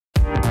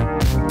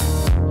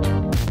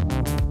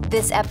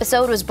This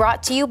episode was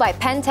brought to you by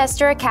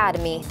Pentester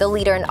Academy, the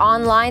leader in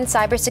online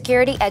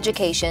cybersecurity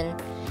education.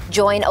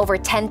 Join over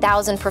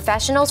 10,000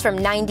 professionals from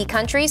 90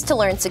 countries to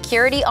learn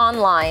security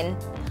online.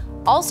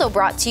 Also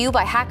brought to you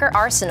by Hacker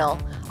Arsenal,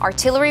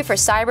 artillery for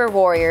cyber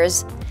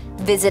warriors.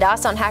 Visit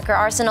us on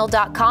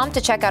hackerarsenal.com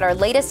to check out our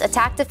latest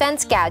attack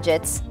defense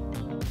gadgets.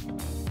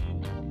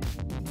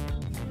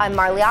 I'm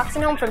Marley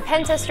Oxenholm from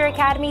Pentester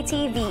Academy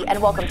TV,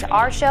 and welcome to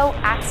our show,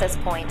 Access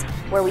Point,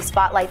 where we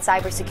spotlight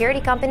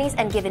cybersecurity companies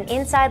and give an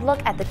inside look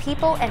at the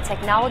people and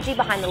technology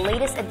behind the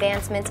latest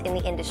advancements in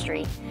the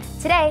industry.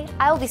 Today,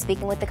 I will be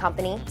speaking with the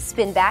company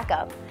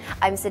Spinbackup.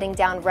 I'm sitting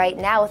down right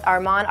now with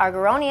Arman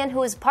Agaronyan,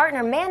 who is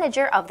partner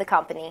manager of the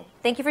company.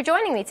 Thank you for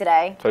joining me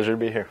today. Pleasure to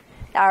be here.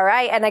 All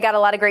right, and I got a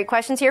lot of great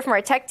questions here from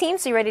our tech team,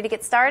 so you ready to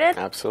get started?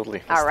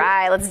 Absolutely. All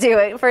right, let's do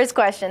it. First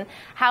question,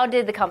 how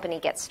did the company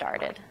get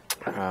started?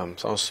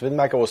 So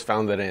Spinbackup was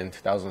founded in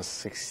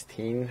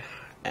 2016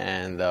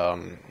 and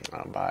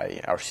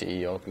by our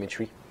CEO,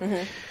 Dmitry.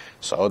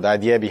 So the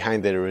idea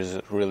behind it was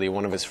really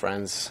one of his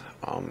friends.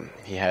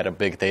 He had a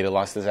big data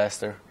loss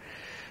disaster,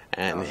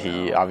 and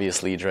he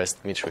obviously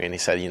addressed Dmitry and he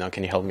said,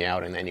 can you help me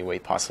out in any way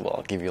possible?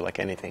 I'll give you like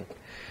anything.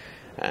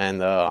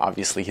 And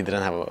obviously he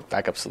didn't have a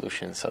backup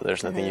solution, so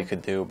there's nothing you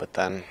could do. But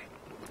then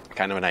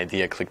kind of an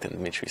idea clicked in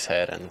Dmitry's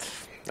head, and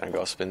there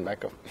goes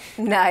Spinbackup.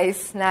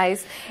 Nice,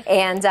 nice.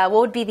 And what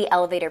would be the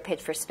elevator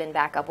pitch for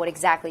Spinbackup? What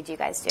exactly do you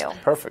guys do?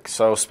 Perfect.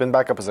 So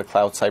Spinbackup is a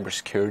cloud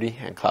cybersecurity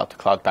and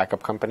cloud-to-cloud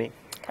backup company.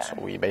 Okay.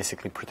 So we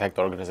basically protect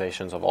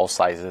organizations of all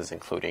sizes,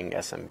 including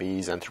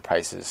SMBs,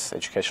 enterprises,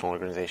 educational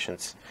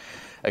organizations,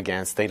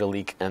 against data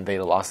leak and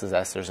data loss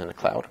disasters in the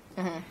cloud.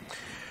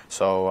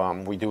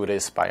 So we do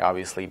this by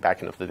obviously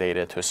backing up the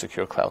data to a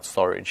secure cloud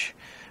storage.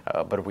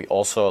 But we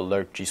also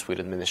alert G Suite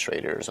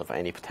administrators of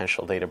any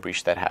potential data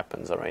breach that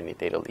happens or any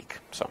data leak.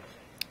 So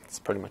that's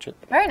pretty much it.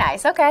 Very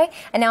nice. Okay.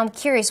 And now I'm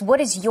curious,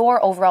 what is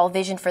your overall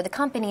vision for the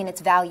company and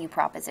its value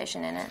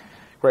proposition in it?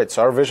 Great.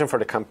 So our vision for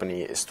the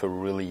company is to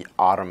really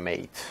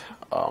automate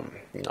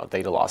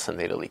data loss and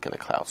data leak in the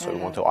cloud. So we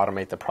want to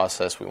automate the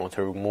process. We want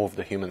to remove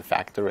the human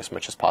factor as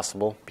much as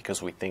possible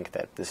because we think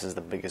that this is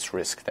the biggest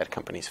risk that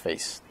companies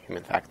face,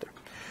 human factor.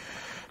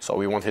 So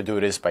we want to do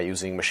this by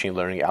using machine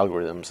learning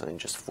algorithms and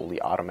just fully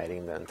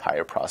automating the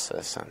entire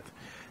process. And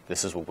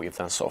this is what we've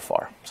done so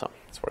far. So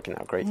it's working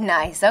out great.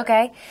 Nice.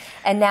 Okay.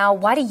 And now,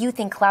 why do you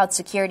think cloud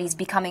security is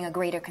becoming a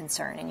greater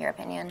concern, in your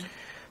opinion?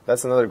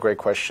 That's another great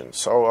question.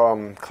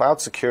 So cloud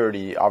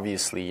security,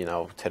 obviously,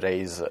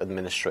 today's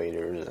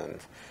administrators and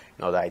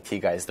the IT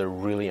guys, they're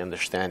really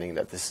understanding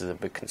that this is a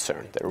big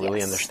concern. They're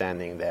really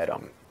understanding that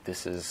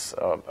this is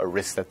a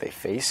risk that they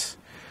face.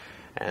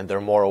 And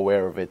they're more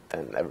aware of it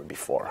than ever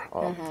before,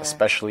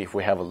 especially if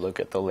we have a look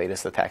at the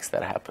latest attacks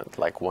that happened,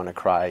 like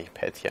WannaCry,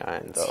 Petya,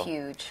 and it's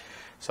huge.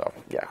 So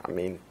yeah,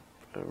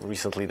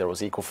 recently there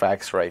was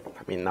Equifax, right?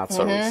 Not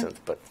so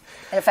recent, but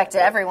it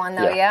affected everyone,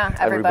 though. Yeah,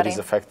 everybody's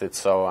affected.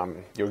 So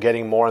you're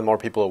getting more and more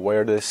people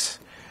aware of this,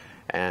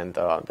 and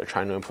they're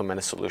trying to implement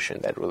a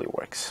solution that really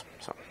works.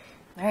 So.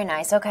 Very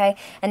nice. Okay.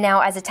 And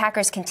now, as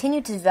attackers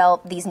continue to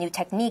develop these new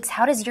techniques,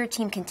 how does your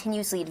team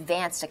continuously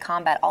advance to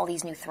combat all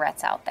these new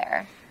threats out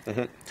there?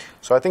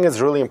 So I think it's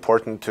really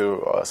important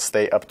to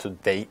stay up to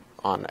date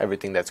on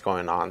everything that's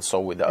going on. So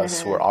with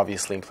us, we're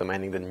obviously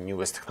implementing the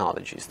newest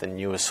technologies, the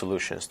newest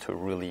solutions to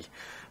really,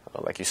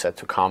 like you said,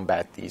 to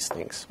combat these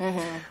things.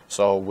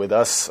 So with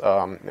us,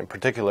 in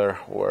particular,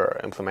 we're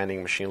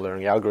implementing machine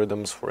learning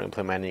algorithms. We're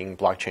implementing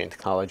blockchain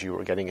technology.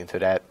 We're getting into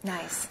that.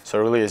 Nice. So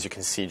really, as you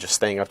can see, just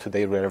staying up to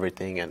date with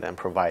everything and then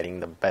providing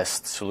the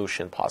best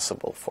solution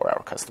possible for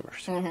our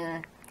customers.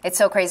 It's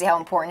so crazy how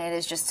important it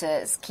is just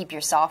to keep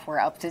your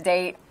software up to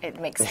date. It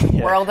makes a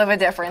world of a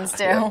difference,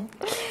 too.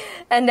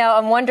 And now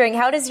I'm wondering,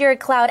 how does your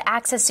cloud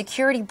access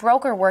security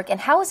broker work, and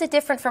how is it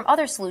different from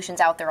other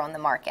solutions out there on the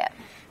market?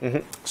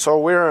 So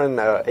we're an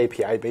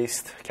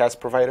API-based CAS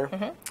provider.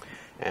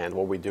 And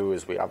what we do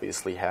is we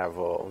obviously have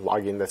a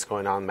login that's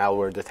going on,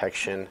 malware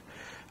detection.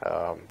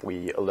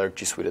 We alert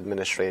G Suite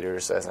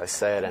administrators, as I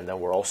said, and then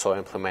we're also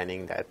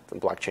implementing that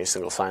blockchain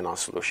single sign-on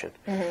solution.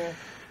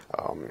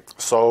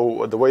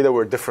 So the way that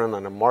we're different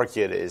on the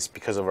market is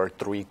because of our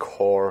three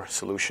core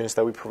solutions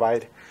that we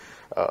provide.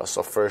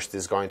 So first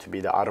is going to be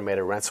the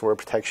automated ransomware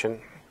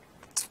protection.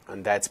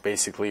 And that's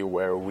basically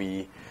where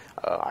we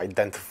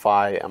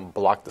identify and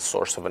block the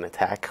source of an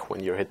attack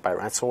when you're hit by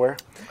ransomware.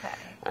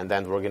 And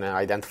then we're going to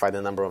identify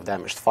the number of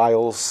damaged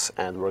files,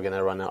 and we're going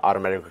to run an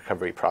automatic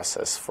recovery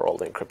process for all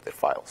the encrypted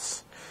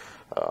files.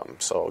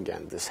 So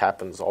again, this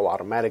happens all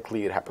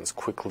automatically. It happens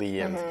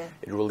quickly, and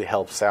it really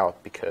helps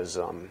out because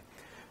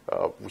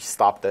we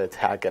stop the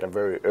attack at a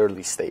very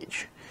early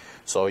stage.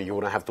 So you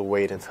wouldn't have to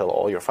wait until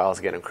all your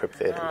files get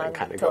encrypted and then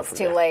kind of go from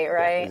there. It's too late,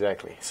 right? Yeah,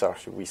 exactly. So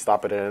we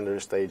stop it at an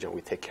early stage and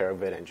we take care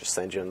of it and just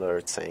send you an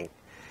alert saying,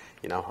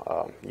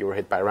 you were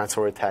hit by a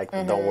ransomware attack,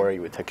 don't worry,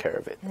 we took care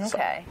of it.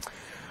 Okay.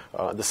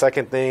 So, the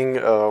second thing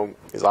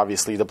is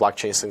obviously the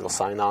blockchain single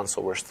sign-on,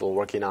 so we're still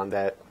working on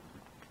that.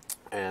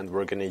 And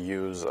we're going to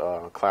use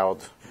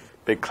cloud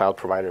big cloud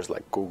providers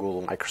like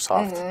Google,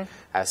 Microsoft,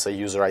 as a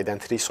user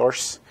identity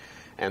source.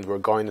 And we're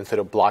going into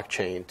the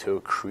blockchain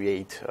to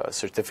create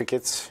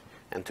certificates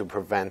and to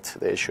prevent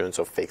the issuance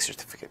of fake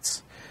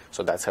certificates.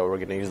 So that's how we're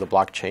going to use the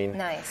blockchain.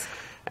 Nice.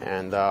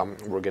 And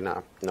we're going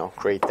to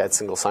create that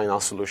single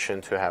sign-on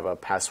solution to have a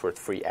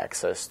password-free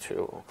access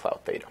to cloud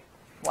data.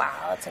 Wow,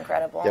 that's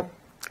incredible. Yep.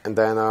 And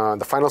then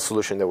the final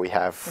solution that we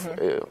have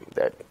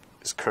that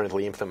is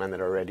currently implemented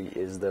already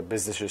is the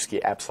business use key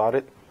apps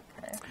audit.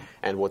 Okay.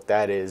 And what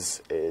that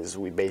is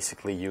we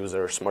basically use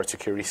our smart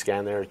security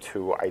scanner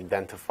to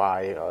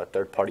identify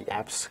third-party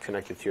apps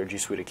connected to your G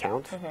Suite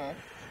account.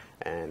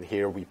 And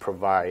here we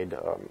provide,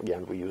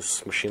 again, we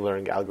use machine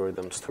learning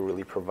algorithms to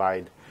really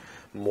provide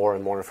more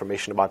and more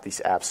information about these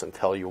apps and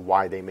tell you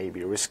why they may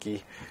be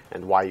risky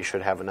and why you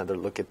should have another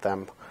look at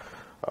them.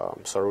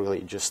 So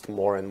really just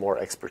more and more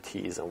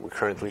expertise. And we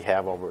currently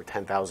have over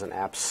 10,000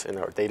 apps in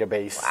our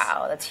database.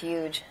 Wow, that's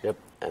huge. Yep.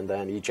 And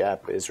then each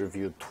app is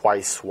reviewed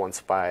twice, once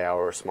by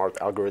our smart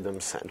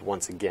algorithms and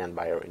once again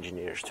by our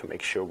engineers to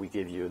make sure we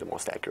give you the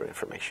most accurate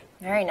information.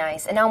 Very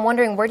nice. And now I'm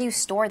wondering, where do you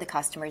store the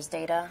customer's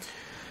data?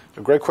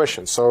 A great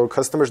question. So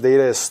customers'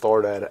 data is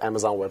stored at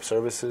Amazon Web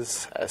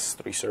Services,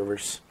 S3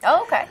 servers.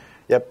 Oh, okay.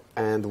 Yep,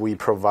 and we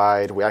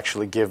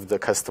actually give the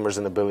customers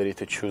an ability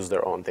to choose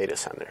their own data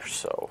centers.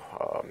 So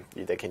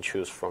they can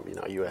choose from,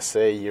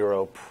 USA,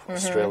 Europe,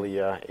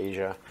 Australia,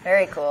 Asia.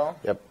 Very cool.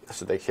 Yep,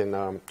 so they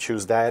can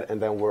choose that.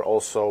 And then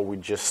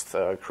we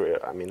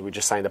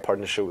just signed a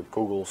partnership with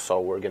Google,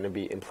 so we're going to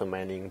be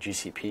implementing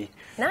GCP.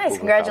 Nice, Google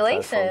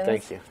congratulations.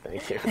 Thank you.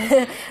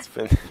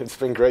 It's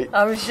been great.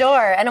 I'm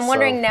sure. And I'm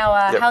wondering now,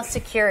 how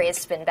secure is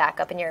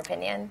Spinbackup in your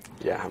opinion?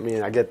 Yeah,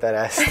 I get that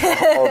asked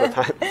all the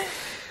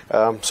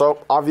time. So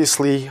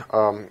obviously,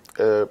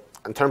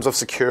 in terms of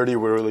security,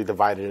 we're really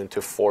divided into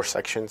 4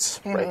 sections,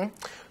 right?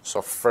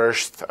 So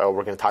first, we're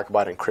going to talk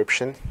about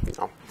encryption.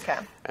 Okay.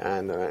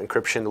 And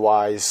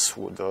encryption-wise,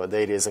 the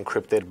data is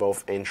encrypted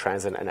both in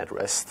transit and at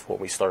rest when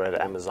we start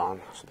at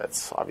Amazon. So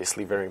that's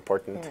obviously very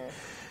important.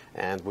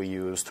 And we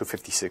use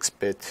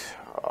 256-bit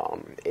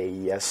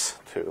AES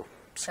to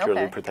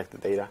securely protect the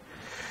data.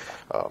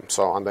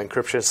 So on the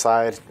encryption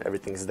side,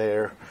 everything's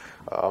there.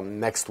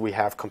 Next, we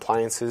have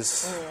compliances.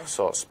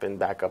 So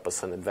Spinbackup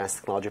is an advanced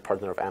technology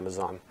partner of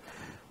Amazon.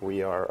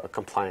 We are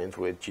compliant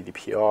with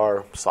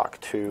GDPR,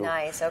 SOC 2,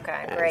 nice.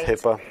 Okay. and Great.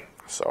 HIPAA.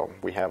 So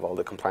we have all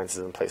the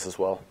compliances in place as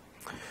well.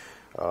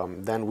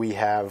 Then we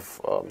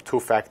have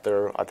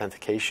two-factor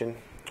authentication,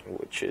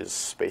 which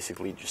is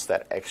basically just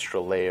that extra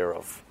layer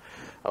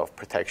of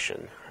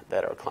protection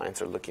that our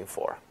clients are looking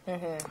for.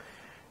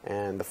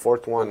 And the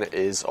fourth one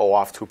is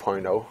OAuth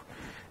 2.0.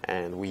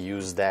 And we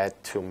use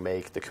that to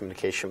make the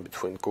communication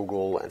between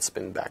Google and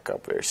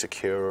Spinbackup very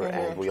secure.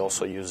 And we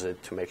also use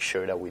it to make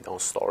sure that we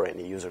don't store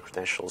any user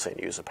credentials,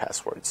 any user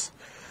passwords.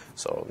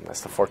 So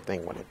that's the fourth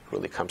thing when it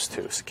really comes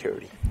to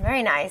security.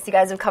 Very nice. You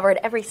guys have covered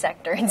every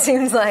sector, it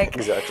seems like.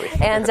 Exactly.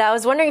 And I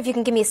was wondering if you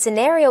can give me a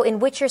scenario in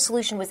which your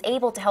solution was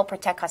able to help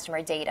protect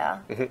customer data.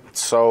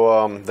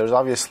 So there's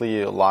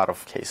obviously a lot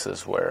of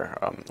cases where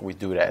we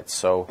do that.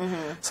 So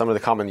some of the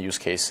common use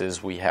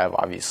cases, we have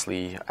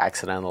obviously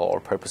accidental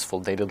or purposeful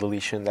data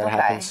deletion that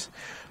happens.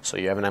 So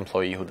you have an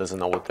employee who doesn't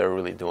know what they're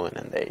really doing,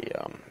 and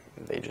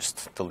they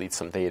just delete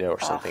some data or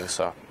something,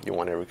 so you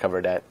want to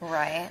recover that.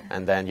 Right.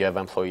 And then you have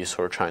employees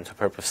who are trying to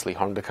purposely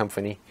harm the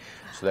company,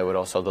 so they would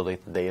also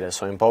delete the data.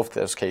 So in both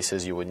those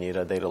cases, you would need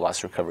a data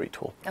loss recovery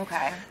tool.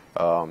 Okay.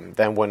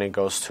 Then when it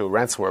goes to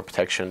ransomware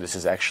protection, this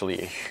is actually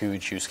a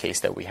huge use case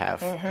that we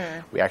have.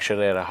 We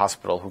actually had a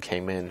hospital who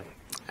came in,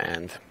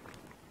 and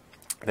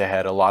they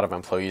had a lot of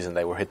employees, and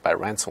they were hit by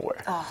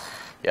ransomware.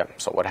 Yeah,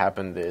 so what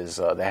happened is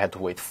they had to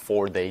wait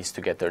 4 days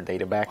to get their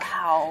data back.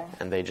 Wow.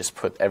 And they just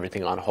put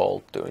everything on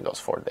hold during those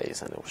 4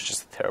 days, and it was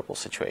just a terrible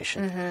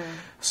situation.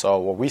 So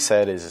what we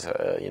said is,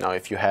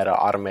 if you had an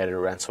automated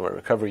ransomware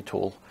recovery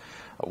tool,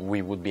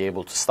 we would be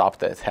able to stop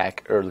the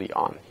attack early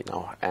on,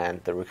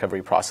 and the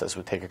recovery process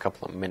would take a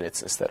couple of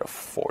minutes instead of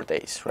 4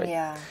 days, right?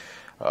 Yeah.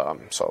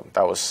 So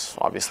that was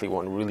obviously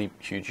one really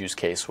huge use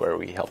case where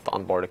we helped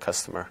onboard a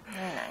customer.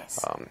 Very nice.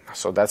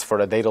 So that's for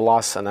the data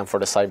loss. And then for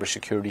the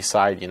cybersecurity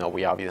side,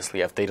 we obviously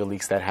have data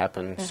leaks that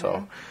happen.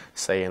 So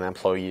say an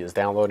employee is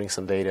downloading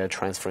some data,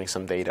 transferring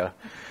some data.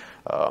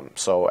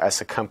 So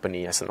as a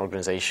company, as an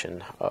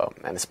organization,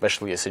 and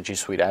especially as a G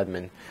Suite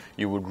admin,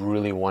 you would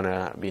really want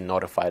to be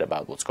notified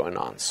about what's going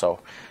on. So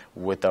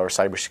with our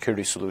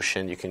cybersecurity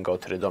solution, you can go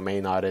to the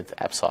domain audit,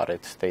 apps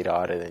audit, data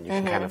audit, and you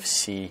can kind of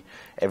see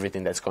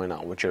everything that's going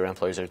on, what your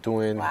employees are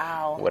doing,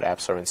 what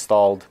apps are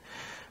installed,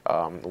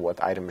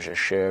 what items are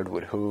shared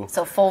with who.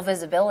 So full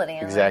visibility.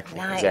 Exactly,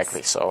 nice.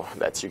 Exactly. So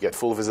you get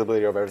full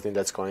visibility of everything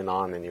that's going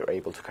on, and you're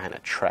able to kind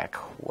of track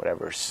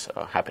whatever's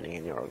happening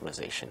in your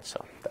organization.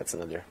 So that's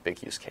another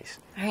big use case.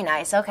 Very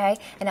nice. Okay.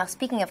 And now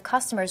speaking of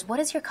customers, what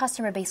does your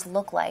customer base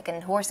look like,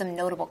 and who are some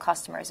notable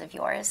customers of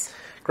yours?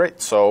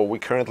 Great. So we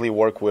currently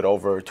work with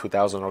over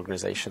 2,000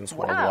 organizations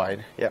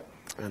worldwide. Yeah.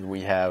 And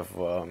we have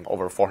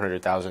over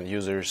 400,000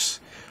 users.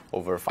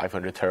 over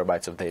 500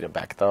 terabytes of data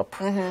backed up.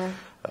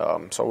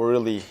 So we're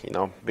really,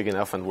 big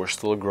enough, and we're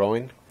still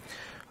growing.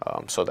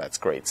 So that's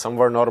great. Some of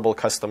our notable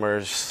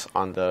customers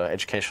on the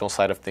educational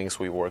side of things,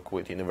 we work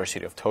with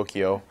University of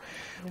Tokyo.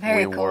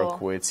 Very we cool.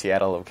 work with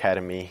Seattle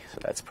Academy, so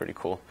that's pretty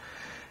cool.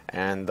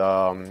 And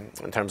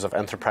in terms of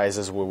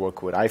enterprises, we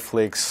work with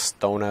iFlix,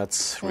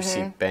 Donuts,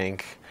 Receipt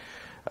Bank.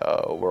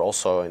 We're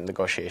also in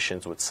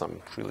negotiations with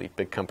some really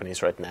big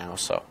companies right now,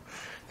 so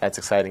that's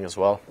exciting as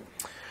well.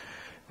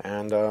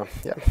 And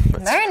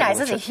very nice.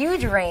 That's a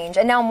huge range.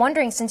 And now I'm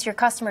wondering, since your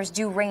customers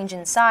do range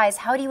in size,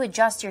 how do you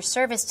adjust your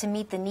service to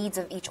meet the needs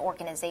of each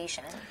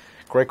organization?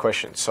 Great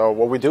question. So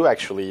what we do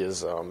actually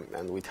is,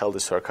 and we tell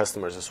this to our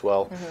customers as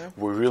well,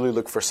 we really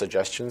look for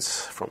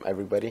suggestions from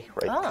everybody,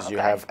 right? Because you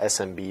have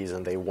SMBs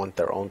and they want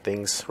their own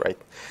things, right?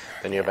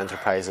 Then you have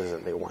enterprises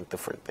and they want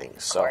different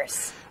things. Of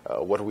course.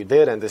 So what we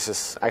did, and this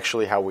is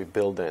actually how we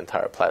build the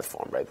entire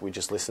platform, right? We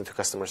just listen to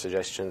customer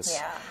suggestions.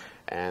 Yeah.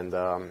 And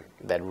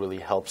that really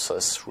helps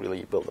us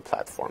really build a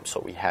platform. So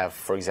we have,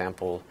 for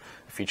example,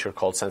 a feature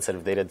called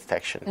sensitive data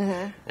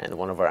detection. And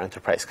one of our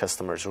enterprise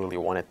customers really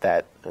wanted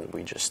that, and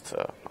we just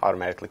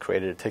automatically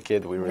created a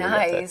ticket. We really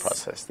got that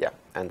processed. Yeah,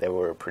 and they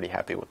were pretty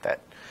happy with that.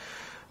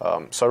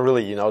 So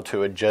really,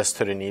 to adjust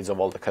to the needs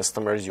of all the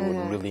customers, you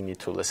would really need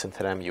to listen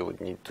to them. You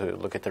would need to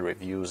look at the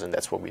reviews, and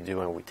that's what we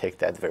do, and we take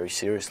that very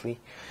seriously.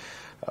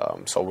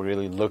 So we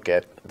really look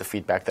at the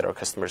feedback that our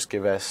customers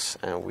give us,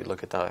 and we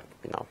look at the,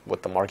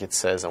 what the market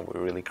says, and we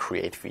really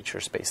create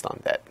features based on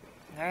that.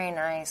 Very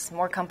nice.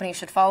 More companies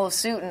should follow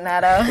suit in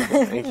that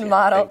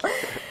model.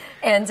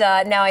 And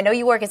now I know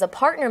you work as a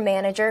partner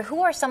manager.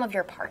 Who are some of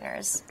your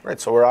partners?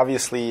 Right. So we're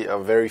obviously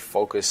very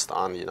focused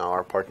on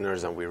our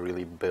partners, and we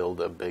really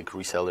build a big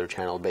reseller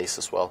channel base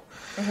as well.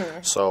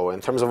 So in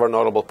terms of our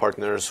notable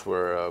partners,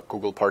 we're a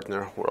Google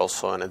partner. We're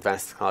also an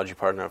advanced technology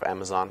partner of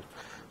Amazon.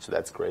 So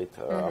that's great.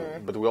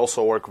 But we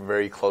also work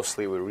very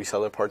closely with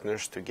reseller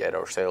partners to get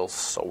our sales.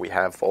 So we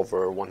have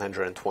over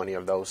 120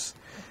 of those.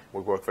 We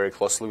work very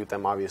closely with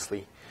them,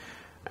 obviously.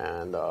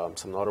 And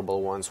some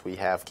notable ones, we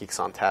have Geeks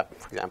on Tap,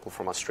 for example,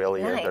 from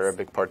Australia. Nice. They're a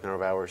big partner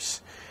of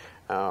ours.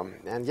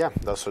 And yeah,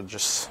 those are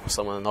just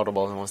some of the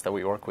notable ones that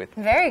we work with.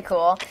 Very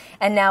cool.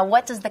 And now,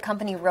 what does the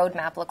company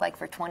roadmap look like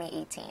for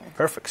 2018?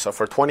 Perfect. So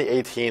for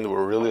 2018,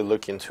 we're really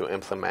looking to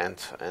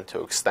implement and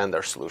to extend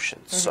our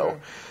solutions. So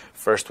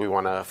first, we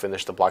want to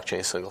finish the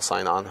blockchain single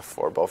sign-on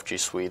for both G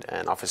Suite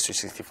and Office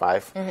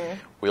 365.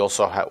 We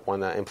also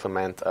want to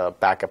implement a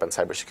backup and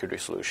cybersecurity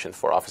solution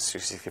for Office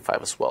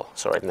 365 as well.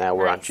 So right now,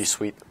 we're on G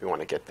Suite. We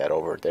want to get that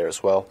over there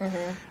as well.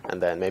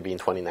 And then maybe in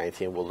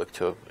 2019, we'll look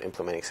to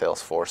implementing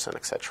Salesforce and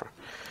etc.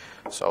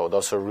 So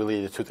those are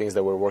really the two things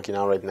that we're working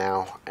on right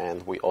now.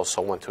 And we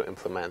also want to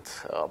implement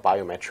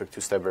biometric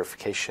two-step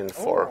verification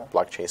for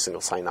blockchain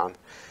single sign-on,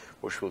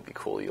 which will be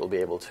cool. You'll be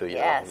able to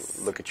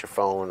look at your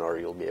phone, or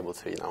you'll be able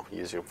to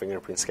use your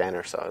fingerprint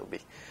scanner. So it'll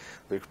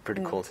be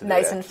pretty cool to do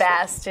nice that. And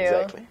fast, too.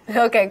 Exactly.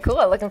 Okay,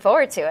 cool. Looking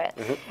forward to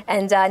it.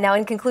 And now,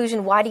 in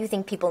conclusion, why do you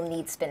think people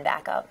need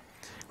Spinbackup?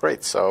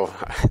 Great. So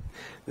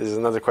this is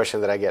another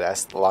question that I get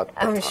asked a lot.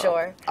 I'm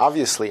sure.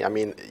 Obviously, I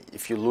mean,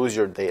 if you lose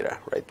your data,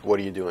 right, what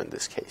do you do in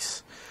this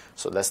case?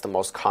 So that's the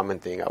most common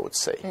thing I would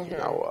say.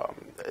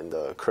 In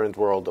the current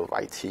world of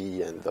IT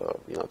and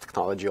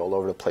technology all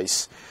over the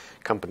place,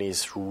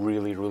 companies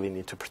really, really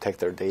need to protect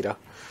their data.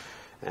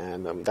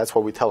 And that's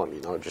what we tell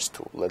them, just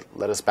to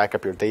let us back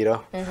up your data.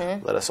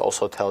 Let us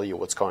also tell you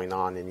what's going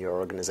on in your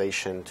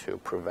organization to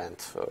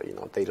prevent,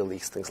 data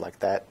leaks, things like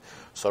that.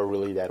 So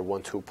really that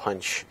 1-2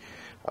 punch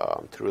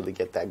to really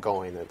get that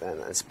going. And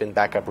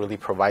Spinbackup really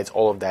provides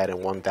all of that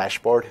in one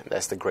dashboard. And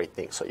that's the great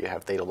thing. So you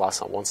have data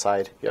loss on one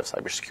side, you have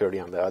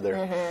cybersecurity on the other.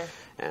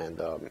 And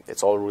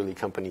it's all really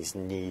companies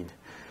need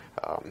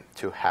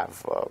to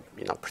have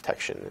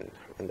protection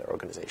in their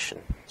organization.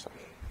 So.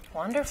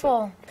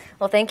 Wonderful.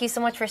 Well, thank you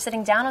so much for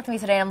sitting down with me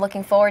today. I'm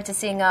looking forward to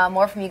seeing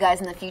more from you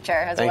guys in the future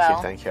as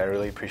well. Thank you. I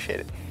really appreciate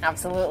it.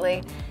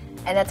 Absolutely.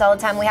 And that's all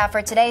the time we have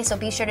for today, so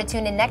be sure to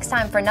tune in next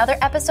time for another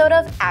episode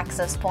of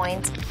Access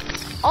Point.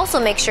 Also,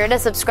 make sure to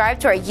subscribe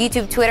to our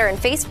YouTube, Twitter, and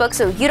Facebook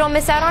so you don't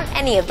miss out on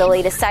any of the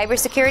latest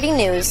cybersecurity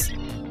news.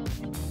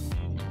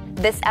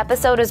 This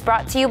episode is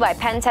brought to you by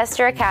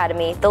Pentester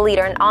Academy, the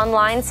leader in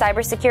online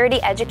cybersecurity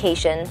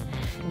education.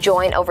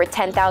 Join over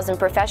 10,000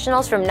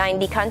 professionals from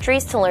 90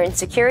 countries to learn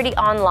security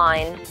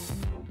online.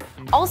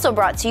 Also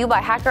brought to you by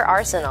Hacker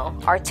Arsenal,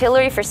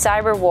 artillery for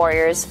cyber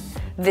warriors.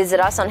 Visit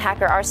us on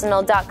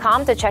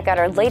hackerarsenal.com to check out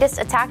our latest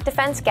attack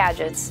defense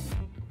gadgets.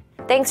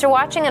 Thanks for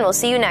watching, and we'll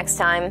see you next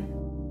time.